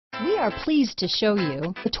We are pleased to show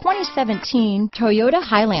you the 2017 Toyota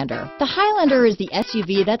Highlander. The Highlander is the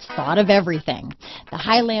SUV that's thought of everything. The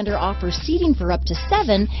Highlander offers seating for up to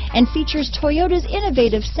 7 and features Toyota's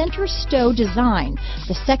innovative center stow design.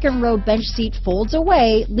 The second row bench seat folds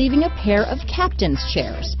away, leaving a pair of captain's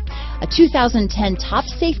chairs. A 2010 top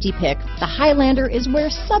safety pick, the Highlander is where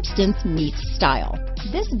substance meets style.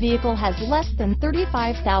 This vehicle has less than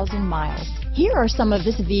 35,000 miles. Here are some of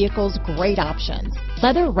this vehicle's great options: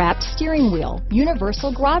 leather-wrapped steering wheel,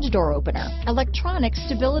 universal garage door opener, electronic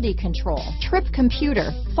stability control, trip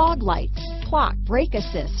computer, fog lights, clock, brake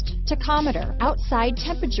assist, tachometer, outside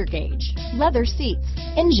temperature gauge, leather seats,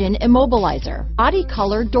 engine immobilizer, body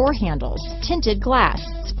color door handles, tinted glass,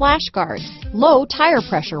 splash guards, low tire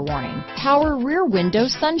pressure warning, power rear window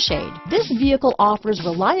sunshade. This vehicle offers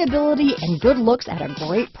reliability and good looks at a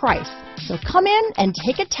great price. So come in and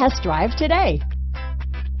take a test drive today.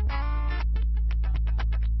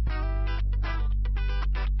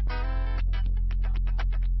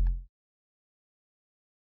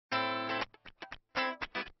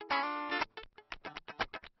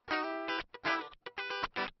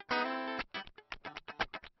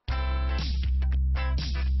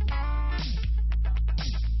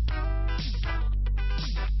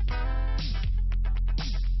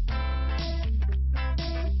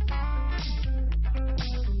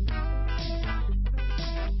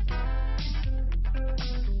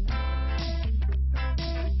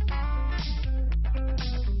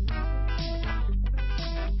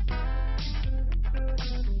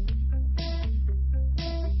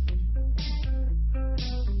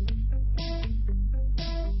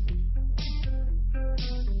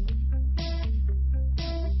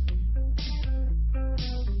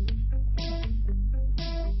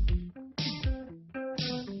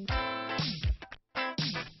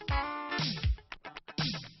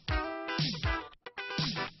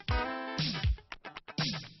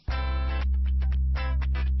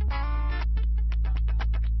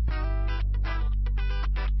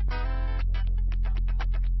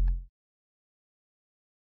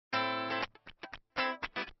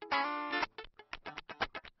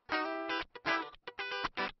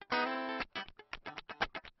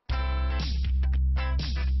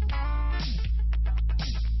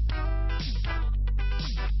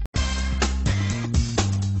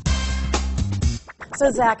 So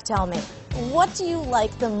Zach, tell me, what do you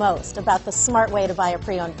like the most about the smart way to buy a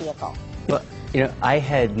pre-owned vehicle? Well, I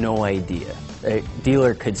had no idea a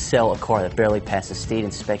dealer could sell a car that barely passes state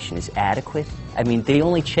inspection is adequate. I mean, they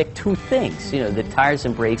only check 2 things. The tires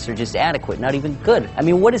and brakes are just adequate, not even good. I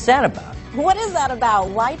mean, what is that about? What is that about?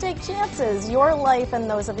 Why take chances? Your life and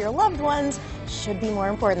those of your loved ones should be more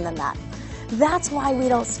important than that. That's why we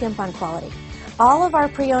don't skimp on quality. All of our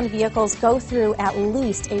pre-owned vehicles go through at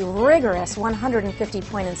least a rigorous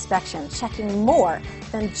 150-point inspection, checking more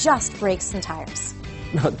than just brakes and tires.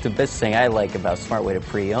 The best thing I like about Smart Way to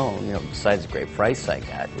Pre-Own, besides the great price I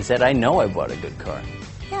got, is that I know I bought a good car.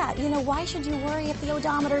 Yeah, why should you worry if the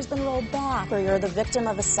odometer's been rolled back, or you're the victim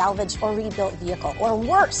of a salvaged or rebuilt vehicle, or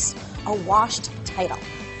worse, a washed title?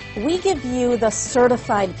 We give you the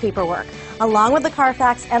certified paperwork, along with the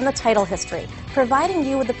CARFAX and the title history, providing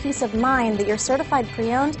you with the peace of mind that your certified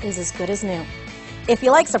pre-owned is as good as new. If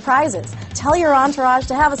you like surprises, tell your entourage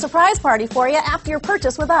to have a surprise party for you after your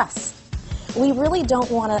purchase with us. We really don't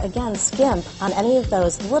want to, again, skimp on any of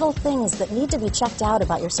those little things that need to be checked out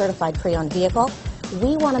about your certified pre-owned vehicle.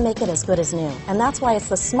 We want to make it as good as new, and that's why it's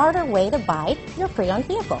the smarter way to buy your pre-owned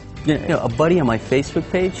vehicle. A buddy on my Facebook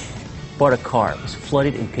page bought a car, was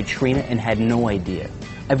flooded in Katrina, and had no idea.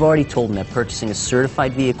 I've already told him that purchasing a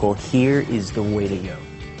certified vehicle here is the way to go.